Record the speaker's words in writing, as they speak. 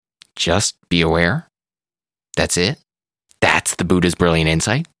Just be aware? That's it? That's the Buddha's brilliant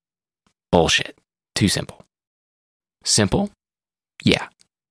insight? Bullshit. Too simple. Simple? Yeah.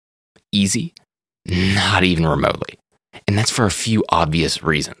 Easy? Not even remotely. And that's for a few obvious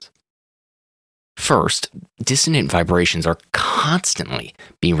reasons. First, dissonant vibrations are constantly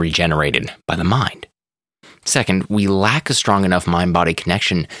being regenerated by the mind. Second, we lack a strong enough mind-body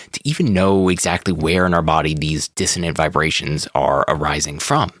connection to even know exactly where in our body these dissonant vibrations are arising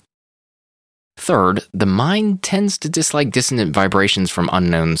from. Third, the mind tends to dislike dissonant vibrations from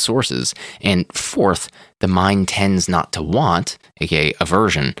unknown sources. And fourth, the mind tends not to want, aka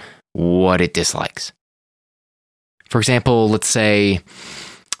aversion, what it dislikes. For example, let's say,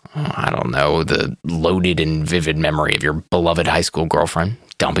 the loaded and vivid memory of your beloved high school girlfriend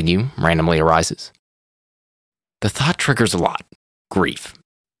dumping you randomly arises. The thought triggers a lot: grief,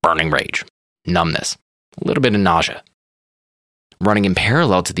 burning rage, numbness, a little bit of nausea. Running in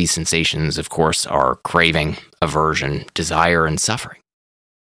parallel to these sensations, of course, are craving, aversion, desire, and suffering.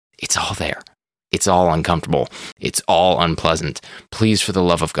 It's all there. It's all uncomfortable. It's all unpleasant. Please, for the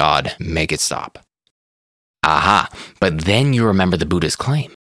love of God, make it stop. Aha, but then you remember the Buddha's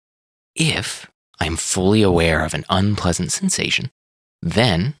claim. If I am fully aware of an unpleasant sensation,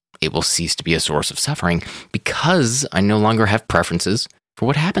 then it will cease to be a source of suffering because I no longer have preferences for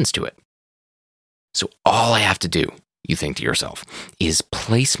what happens to it. So all I have to do, you think to yourself, is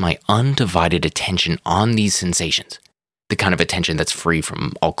place my undivided attention on these sensations, the kind of attention that's free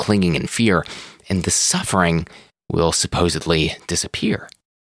from all clinging and fear, and the suffering will supposedly disappear.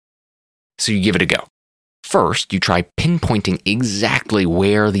 So you give it a go. First, you try pinpointing exactly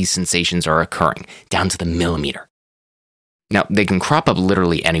where these sensations are occurring, down to the millimeter. Now, they can crop up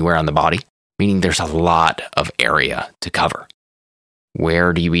literally anywhere on the body, meaning there's a lot of area to cover.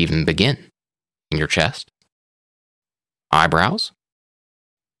 Where do you even begin? In your chest? Eyebrows?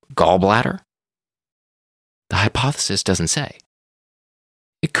 Gallbladder? The hypothesis doesn't say.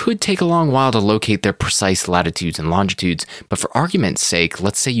 It could take a long while to locate their precise latitudes and longitudes, but for argument's sake,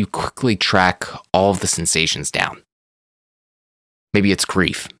 let's say you quickly track all of the sensations down. Maybe it's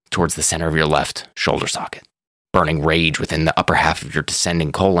grief towards the center of your left shoulder socket, burning rage within the upper half of your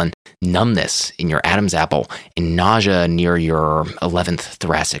descending colon, numbness in your Adam's apple, and nausea near your 11th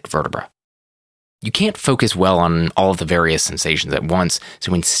thoracic vertebra. You can't focus well on all of the various sensations at once,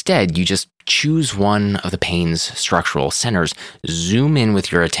 so instead you just choose one of the pain's structural centers, zoom in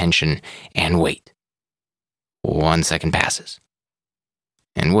with your attention, and wait. 1 second passes.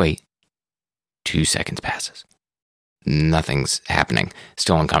 And wait. 2 seconds passes. Nothing's happening.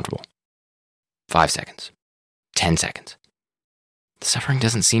 Still uncomfortable. 5 seconds. 10 seconds. The suffering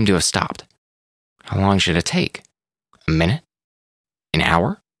doesn't seem to have stopped. How long should it take? A minute? An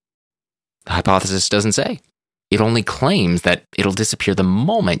hour? The hypothesis doesn't say. It only claims that it'll disappear the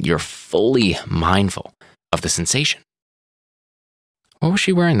moment you're fully mindful of the sensation. What was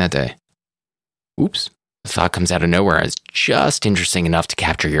she wearing that day? Oops, the thought comes out of nowhere as just interesting enough to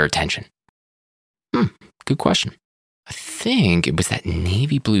capture your attention. Good question. I think it was that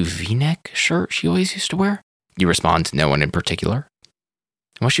navy blue V-neck shirt she always used to wear. You respond to no one in particular.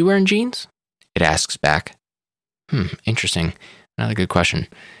 Was she wearing jeans? It asks back. Interesting. Another good question.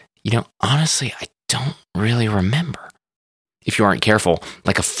 Honestly, I don't really remember. If you aren't careful,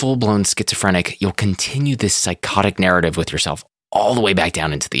 like a full-blown schizophrenic, you'll continue this psychotic narrative with yourself all the way back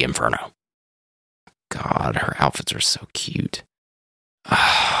down into the inferno. God, her outfits are so cute. Oh,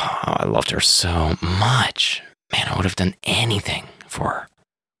 I loved her so much. Man, I would have done anything for her.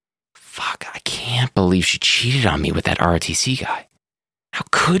 Fuck, I can't believe she cheated on me with that ROTC guy. How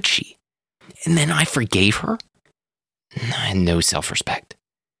could she? And then I forgave her? I had no self-respect.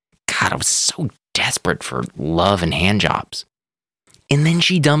 God, I was so desperate for love and handjobs. And then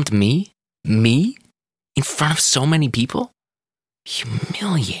she dumped me? Me? In front of so many people?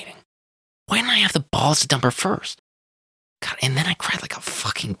 Humiliating. Why didn't I have the balls to dump her first? God, and then I cried like a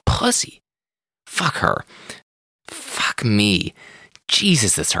fucking pussy. Fuck her. Fuck me.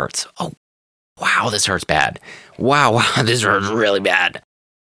 Jesus, this hurts. Oh, wow, this hurts bad. Wow, this hurts really bad.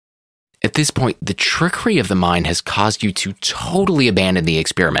 At this point, the trickery of the mind has caused you to totally abandon the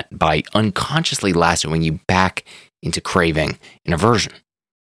experiment by unconsciously lassoing you back into craving and aversion.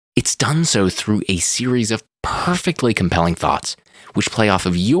 It's done so through a series of perfectly compelling thoughts, which play off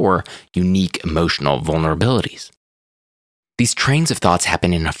of your unique emotional vulnerabilities. These trains of thoughts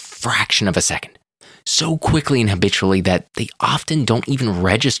happen in a fraction of a second, so quickly and habitually that they often don't even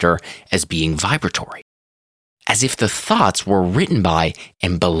register as being vibratory. As if the thoughts were written by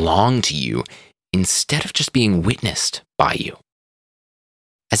and belong to you instead of just being witnessed by you.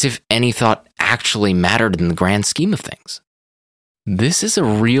 As if any thought actually mattered in the grand scheme of things. This is a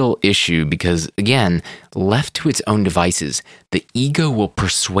real issue because, again, left to its own devices, the ego will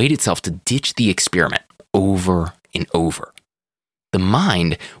persuade itself to ditch the experiment over and over. The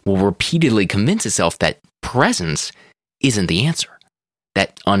mind will repeatedly convince itself that presence isn't the answer,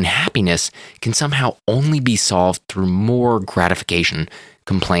 that unhappiness can somehow only be solved through more gratification,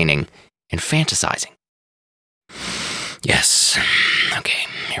 complaining, and fantasizing. Yes. Okay,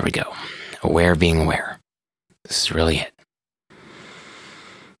 here we go. Aware being aware. This is really it.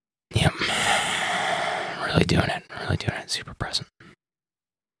 Yep. Really doing it. Super present.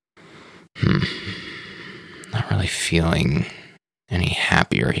 Not really feeling any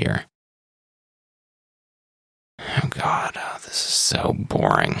happier here. Oh God, this is so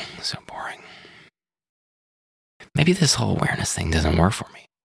boring. Maybe this whole awareness thing doesn't work for me.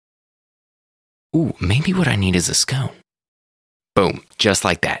 Ooh, maybe what I need is a scone. Boom, just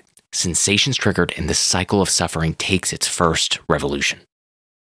like that. Sensations triggered and the cycle of suffering takes its first revolution.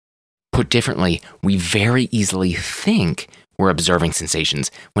 Put differently, we very easily think we're observing sensations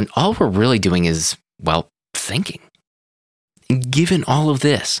when all we're really doing is, well, thinking. And given all of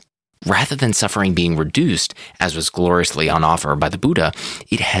this, rather than suffering being reduced, as was gloriously on offer by the Buddha,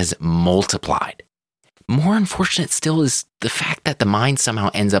 it has multiplied. More unfortunate still is the fact that the mind somehow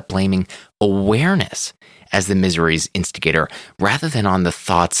ends up blaming awareness as the misery's instigator, rather than on the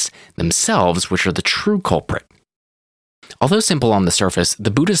thoughts themselves, which are the true culprit. Although simple on the surface,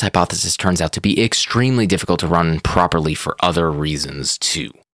 the Buddha's hypothesis turns out to be extremely difficult to run properly for other reasons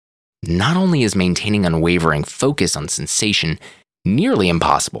too. Not only is maintaining unwavering focus on sensation nearly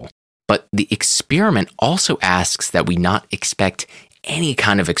impossible, but the experiment also asks that we not expect any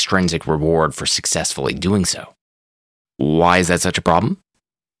kind of extrinsic reward for successfully doing so. Why is that such a problem?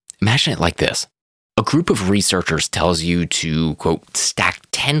 Imagine it like this. A group of researchers tells you to, quote, stack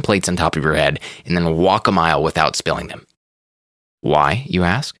 10 plates on top of your head and then walk a mile without spilling them. Why, you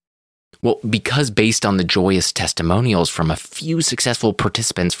ask? Well, because based on the joyous testimonials from a few successful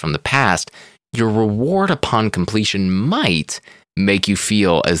participants from the past, your reward upon completion might make you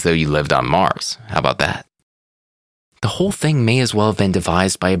feel as though you lived on Mars. How about that? The whole thing may as well have been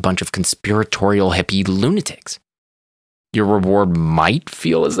devised by a bunch of conspiratorial hippie lunatics. Your reward might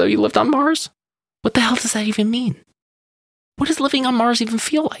feel as though you lived on Mars? What the hell does that even mean? What does living on Mars even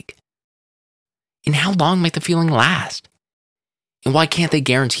feel like? And how long might the feeling last? And why can't they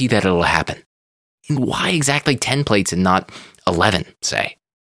guarantee that it'll happen? And why exactly 10 plates and not 11, say?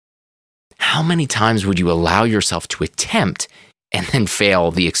 How many times would you allow yourself to attempt and then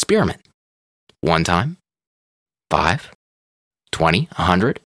fail the experiment? 1 time? 5? 20?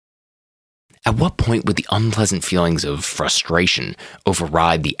 100? At what point would the unpleasant feelings of frustration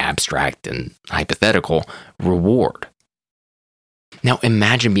override the abstract and hypothetical reward? Now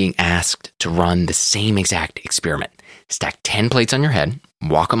imagine being asked to run the same exact experiment. Stack 10 plates on your head,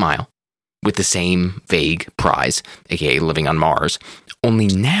 walk a mile, with the same vague prize, aka living on Mars, only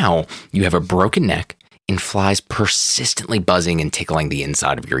now you have a broken neck and flies persistently buzzing and tickling the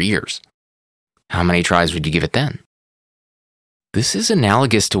inside of your ears. How many tries would you give it then? This is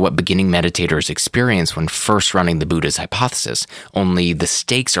analogous to what beginning meditators experience when first running the Buddha's hypothesis, only the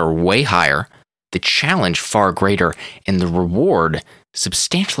stakes are way higher, the challenge far greater, and the reward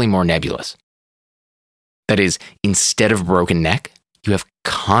substantially more nebulous. That is, instead of broken neck, you have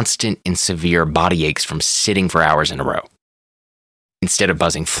constant and severe body aches from sitting for hours in a row. Instead of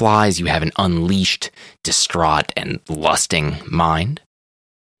buzzing flies, you have an unleashed, distraught, and lusting mind.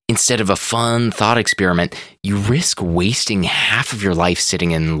 Instead of a fun thought experiment, you risk wasting half of your life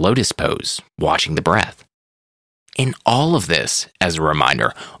sitting in lotus pose, watching the breath. And all of this, as a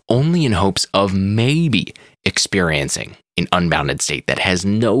reminder, only in hopes of maybe experiencing an unbounded state that has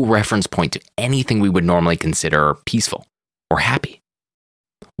no reference point to anything we would normally consider peaceful or happy.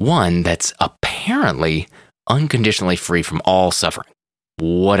 One that's apparently unconditionally free from all suffering,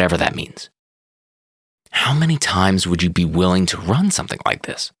 whatever that means. How many times would you be willing to run something like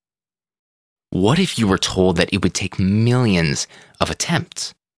this? What if you were told that it would take millions of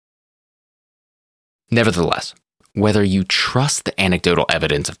attempts? Nevertheless, whether you trust the anecdotal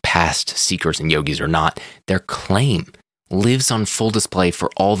evidence of past seekers and yogis or not, their claim lives on full display for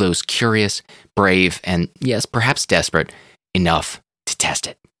all those curious, brave, and yes, perhaps desperate enough to test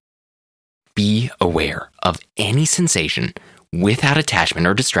it. Be aware of any sensation without attachment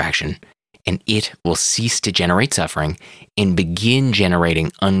or distraction, and it will cease to generate suffering and begin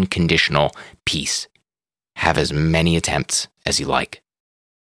generating unconditional peace. Have as many attempts as you like.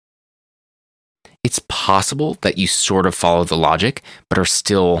 It's possible that you sort of follow the logic, but are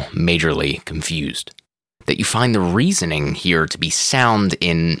still majorly confused. That you find the reasoning here to be sound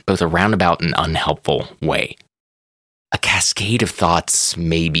in both a roundabout and unhelpful way. A cascade of thoughts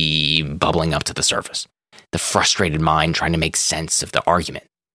may be bubbling up to the surface, the frustrated mind trying to make sense of the argument.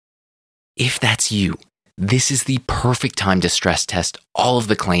 If that's you, this is the perfect time to stress test all of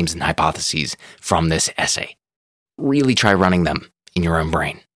the claims and hypotheses from this essay. Really try running them in your own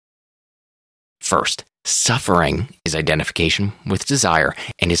brain. First, suffering is identification with desire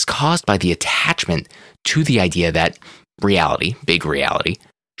and is caused by the attachment to the idea that reality, big reality,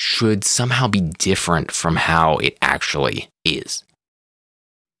 should somehow be different from how it actually is.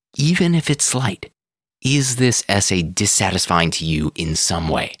 Even if it's slight, is this essay dissatisfying to you in some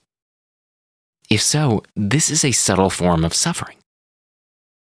way? If so, this is a subtle form of suffering.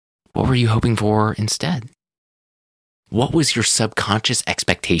 What were you hoping for instead? What was your subconscious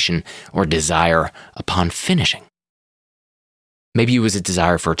expectation or desire upon finishing? Maybe it was a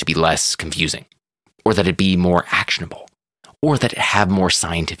desire for it to be less confusing, or that it be more actionable, or that it have more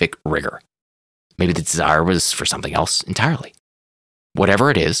scientific rigor. Maybe the desire was for something else entirely. Whatever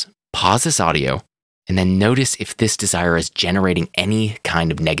it is, pause this audio and then notice if this desire is generating any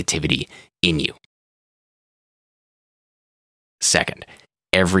kind of negativity in you. Second,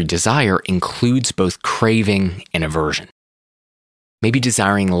 every desire includes both craving and aversion. Maybe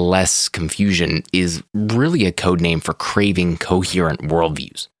desiring less confusion is really a code name for craving coherent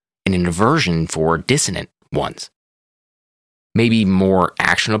worldviews, and an aversion for dissonant ones. Maybe more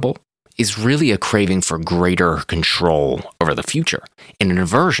actionable is really a craving for greater control over the future, and an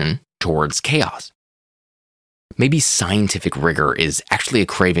aversion towards chaos. Maybe scientific rigor is actually a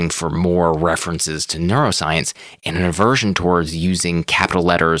craving for more references to neuroscience and an aversion towards using capital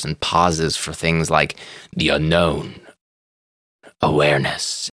letters and pauses for things like the unknown,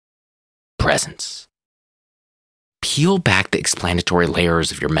 awareness, presence. Peel back the explanatory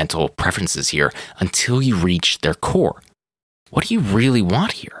layers of your mental preferences here until you reach their core. What do you really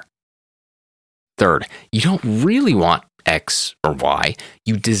want here? Third, you don't really want X or Y.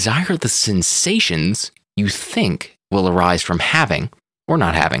 You desire the sensations you think will arise from having or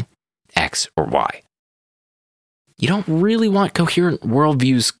not having X or Y. You don't really want coherent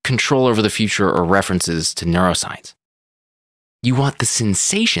worldviews, control over the future, or references to neuroscience. You want the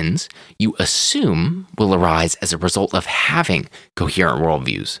sensations you assume will arise as a result of having coherent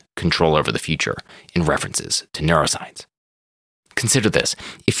worldviews, control over the future, and references to neuroscience. Consider this.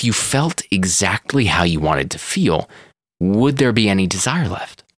 If you felt exactly how you wanted to feel, would there be any desire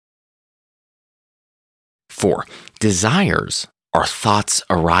left? 4. Desires are thoughts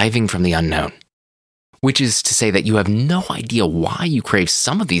arriving from the unknown, which is to say that you have no idea why you crave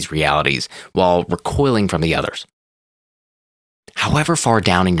some of these realities while recoiling from the others. However far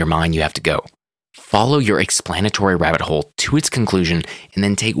down in your mind you have to go, follow your explanatory rabbit hole to its conclusion and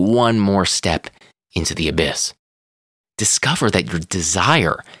then take one more step into the abyss. Discover that your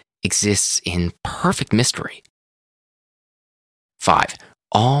desire exists in perfect mystery. 5.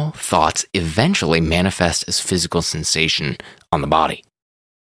 All thoughts eventually manifest as physical sensation on the body.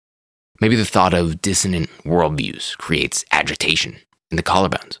 Maybe the thought of dissonant worldviews creates agitation in the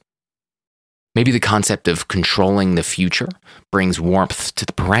collarbones. Maybe the concept of controlling the future brings warmth to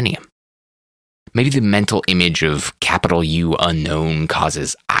the perineum. Maybe the mental image of capital U unknown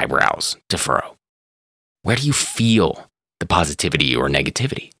causes eyebrows to furrow. Where do you feel the positivity or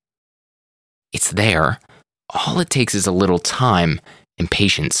negativity? It's there. All it takes is a little time and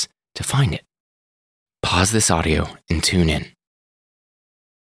patience to find it. Pause this audio and tune in.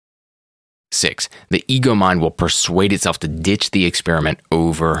 6. The ego mind will persuade itself to ditch the experiment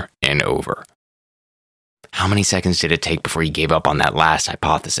over and over. How many seconds did it take before you gave up on that last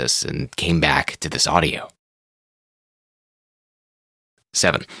hypothesis and came back to this audio?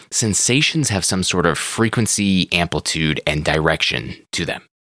 7. Sensations have some sort of frequency, amplitude, and direction to them.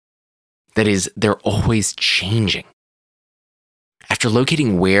 That is, they're always changing. After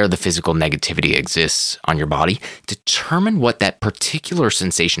locating where the physical negativity exists on your body, determine what that particular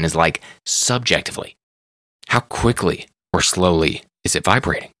sensation is like subjectively. How quickly or slowly is it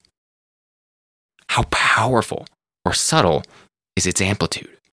vibrating? How powerful or subtle is its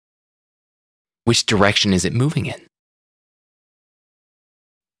amplitude? Which direction is it moving in?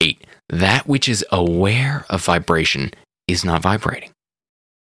 8. That which is aware of vibration is not vibrating.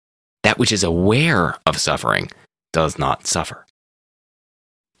 That which is aware of suffering does not suffer.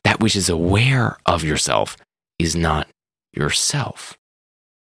 That which is aware of yourself is not yourself.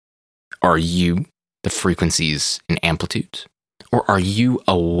 Are you the frequencies and amplitudes? Or are you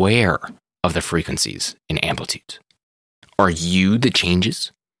aware of the frequencies and amplitudes? Are you the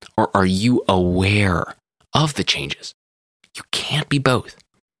changes? Or are you aware of the changes? You can't be both.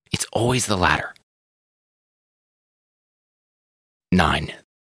 It's always the latter. 9.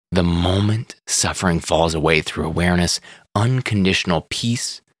 The moment suffering falls away through awareness, unconditional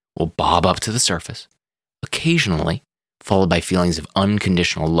peace will bob up to the surface, occasionally followed by feelings of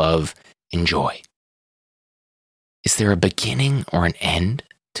unconditional love and joy. Is there a beginning or an end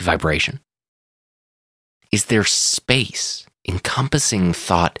to vibration? Is there space encompassing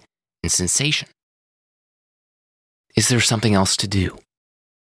thought and sensation? Is there something else to do?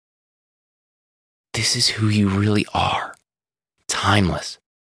 This is who you really are, timeless,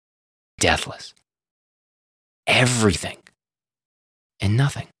 deathless, everything and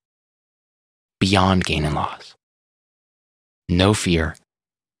nothing, beyond gain and loss. No fear,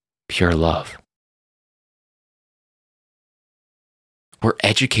 pure love. We're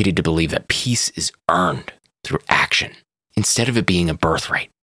educated to believe that peace is earned through action instead of it being a birthright.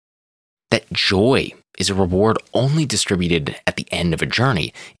 That joy is a reward only distributed at the end of a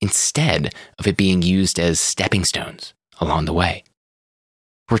journey instead of it being used as stepping stones along the way.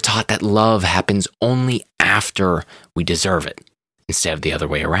 We're taught that love happens only after we deserve it instead of the other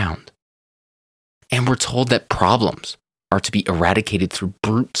way around. And we're told that problems are to be eradicated through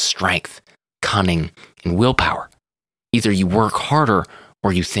brute strength, cunning, and willpower. Either you work harder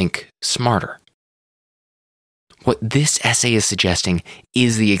or you think smarter. What this essay is suggesting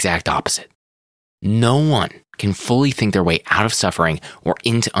is the exact opposite. No one can fully think their way out of suffering or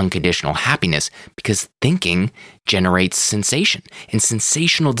into unconditional happiness because thinking generates sensation, and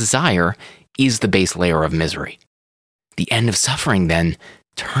sensational desire is the base layer of misery. The end of suffering, then,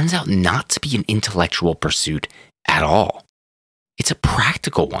 turns out not to be an intellectual pursuit at all. It's a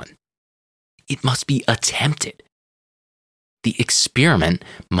practical one. It must be attempted. The experiment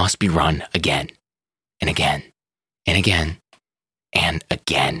must be run again and again and again and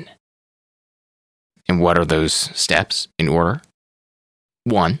again. And what are those steps in order?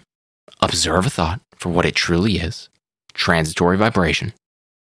 1, observe a thought for what it truly is, transitory vibration.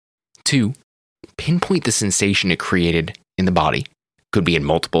 2, pinpoint the sensation it created in the body, could be in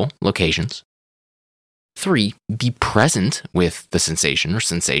multiple locations. 3, be present with the sensation or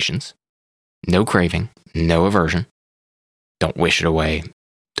sensations. No craving, no aversion. Don't wish it away.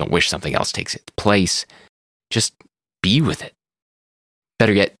 Don't wish something else takes its place. Just be with it.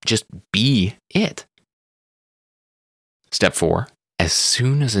 Better yet, just be it. Step 4, as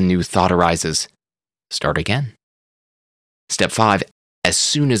soon as a new thought arises, start again. Step 5, as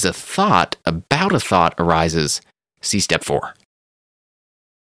soon as a thought about a thought arises, see step 4.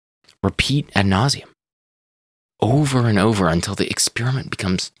 Repeat ad nauseum, over and over until the experiment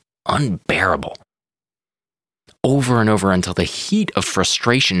becomes unbearable. Over and over until the heat of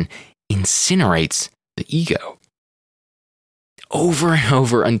frustration incinerates the ego. Over and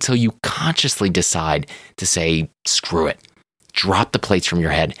over until you consciously decide to say, screw it, drop the plates from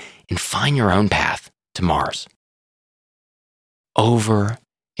your head, and find your own path to Mars. Over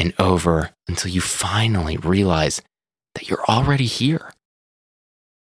and over until you finally realize that you're already here.